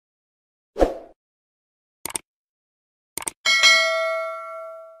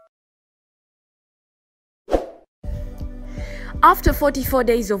After 44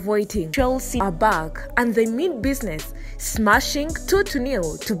 days of waiting, Chelsea are back and they mean business, smashing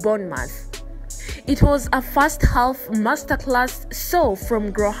 2-0 to Bournemouth. It was a first half masterclass from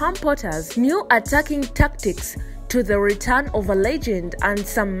Graham Potter's new attacking tactics to the return of a legend and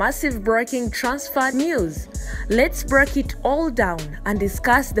some massive breaking transfer news. Let's break it all down and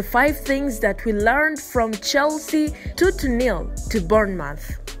discuss the 5 things that we learned from Chelsea 2-0 to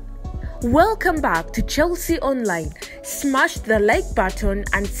Bournemouth. Welcome back to Chelsea Online. Smash the like button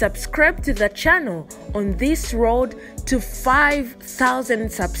and subscribe to the channel on this road to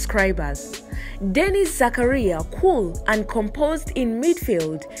 5,000 subscribers. Denis Zakaria cool and composed in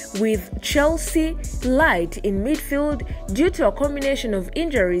midfield, with Chelsea light in midfield due to a combination of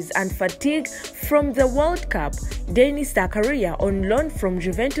injuries and fatigue from the World Cup. Denis Zakaria, on loan from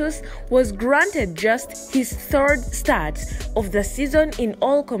Juventus, was granted just his 3rd start of the season in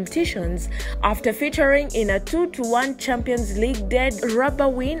all competitions after featuring in a 2-1 Champions League dead rubber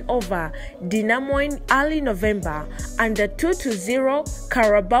win over Dinamo in early November and a 2-0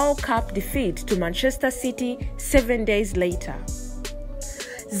 Carabao Cup defeat to Manchester City 7 days later.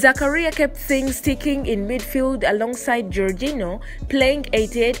 Zakaria kept things ticking in midfield alongside Jorginho, playing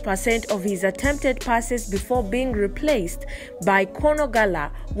 88% of his attempted passes before being replaced by Conor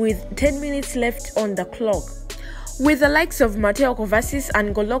Gallagher with 10 minutes left on the clock. With the likes of Mateo Kovacic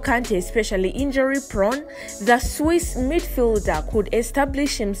and N'Golo Kante especially injury-prone, the Swiss midfielder could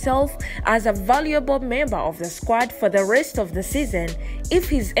establish himself as a valuable member of the squad for the rest of the season if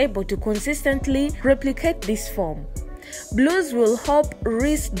he's able to consistently replicate this form. Blues will hope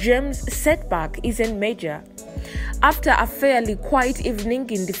Reece James' setback isn't major. After a fairly quiet evening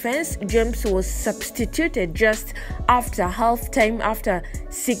in defense, James was substituted just after half-time after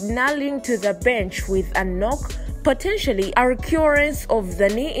signaling to the bench with a knock, potentially a recurrence of the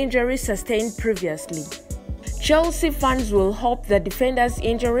knee injury sustained previously. Chelsea fans will hope the defender's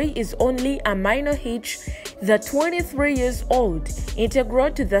injury is only a minor hitch. The 23-year-old integral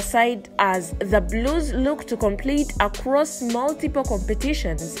to the side as the Blues look to complete across multiple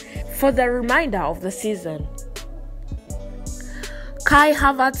competitions for the remainder of the season. Kai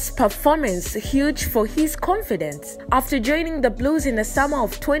Havertz's performance huge for his confidence. After joining the Blues in the summer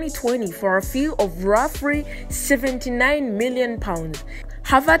of 2020 for a fee of roughly £79 million,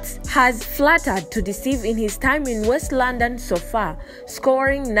 Havertz has flattered to deceive in his time in West London so far,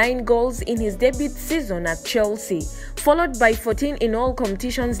 scoring 9 goals in his debut season at Chelsea, followed by 14 in all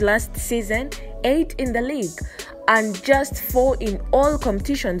competitions last season, 8 in the league, and just 4 in all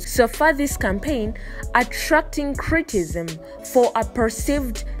competitions so far this campaign, attracting criticism for a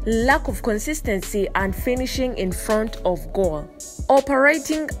perceived lack of consistency and finishing in front of goal.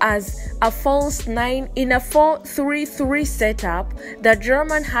 Operating as a false 9 in a 4-3-3 setup, the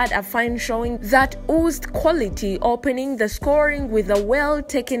German had a fine showing that oozed quality, opening the scoring with a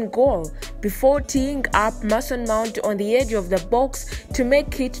well-taken goal before teeing up Mason Mount on the edge of the box to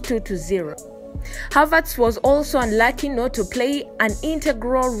make it 2-0. Havertz was also unlucky not to play an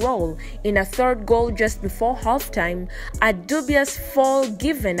integral role in a 3rd goal just before halftime, a dubious foul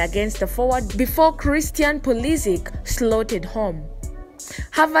given against the forward before Christian Pulisic slotted home.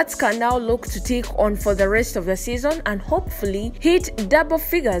 Havertz can now look to tick on for the rest of the season and hopefully hit double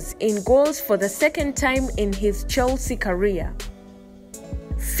figures in goals for the 2nd time in his Chelsea career.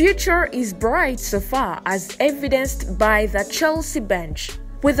 Future is bright so far, as evidenced by the Chelsea bench.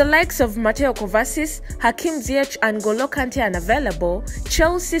 With the likes of Mateo Kovacic, Hakim Ziyech and N'Golo Kante unavailable,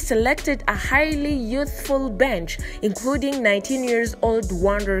 Chelsea selected a highly youthful bench, including 19-year-old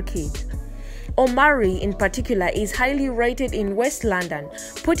wonderkid. Omari in particular is highly rated in West London,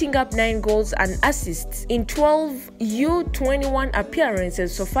 putting up 9 goals and assists in 12 U21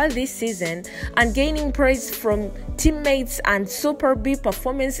 appearances so far this season and gaining praise from teammates and Super B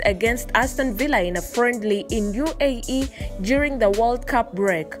performance against Aston Villa in a friendly in UAE during the World Cup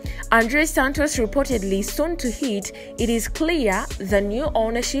break. Andre Santos reportedly soon to hit. It is clear the new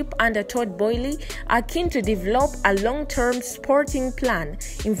ownership under Todd Boehly are keen to develop a long-term sporting plan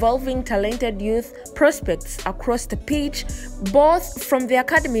involving talented youth prospects across the pitch, both from the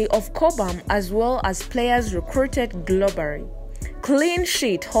academy of Cobham as well as players recruited globally. Clean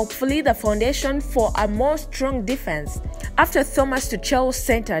sheet, hopefully the foundation for a more strong defense. After Thomas Tuchel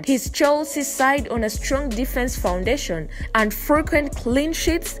centered his Chelsea side on a strong defense foundation and frequent clean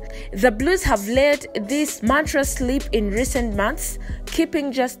sheets, the Blues have let this mantra slip in recent months,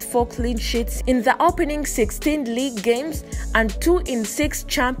 keeping just 4 clean sheets in the opening 16 league games and 2 in 6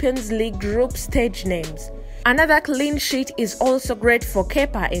 Champions League group stage games. Another clean sheet is also great for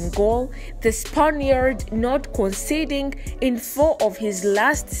Kepa in goal, the Spaniard not conceding in 4 of his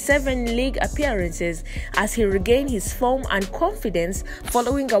last 7 league appearances as he regained his form and confidence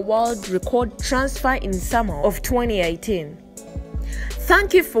following a world record transfer in summer of 2018.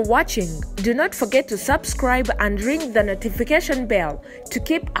 Thank you for watching. Do not forget to subscribe and ring the notification bell to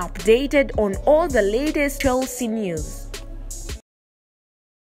keep updated on all the latest Chelsea news.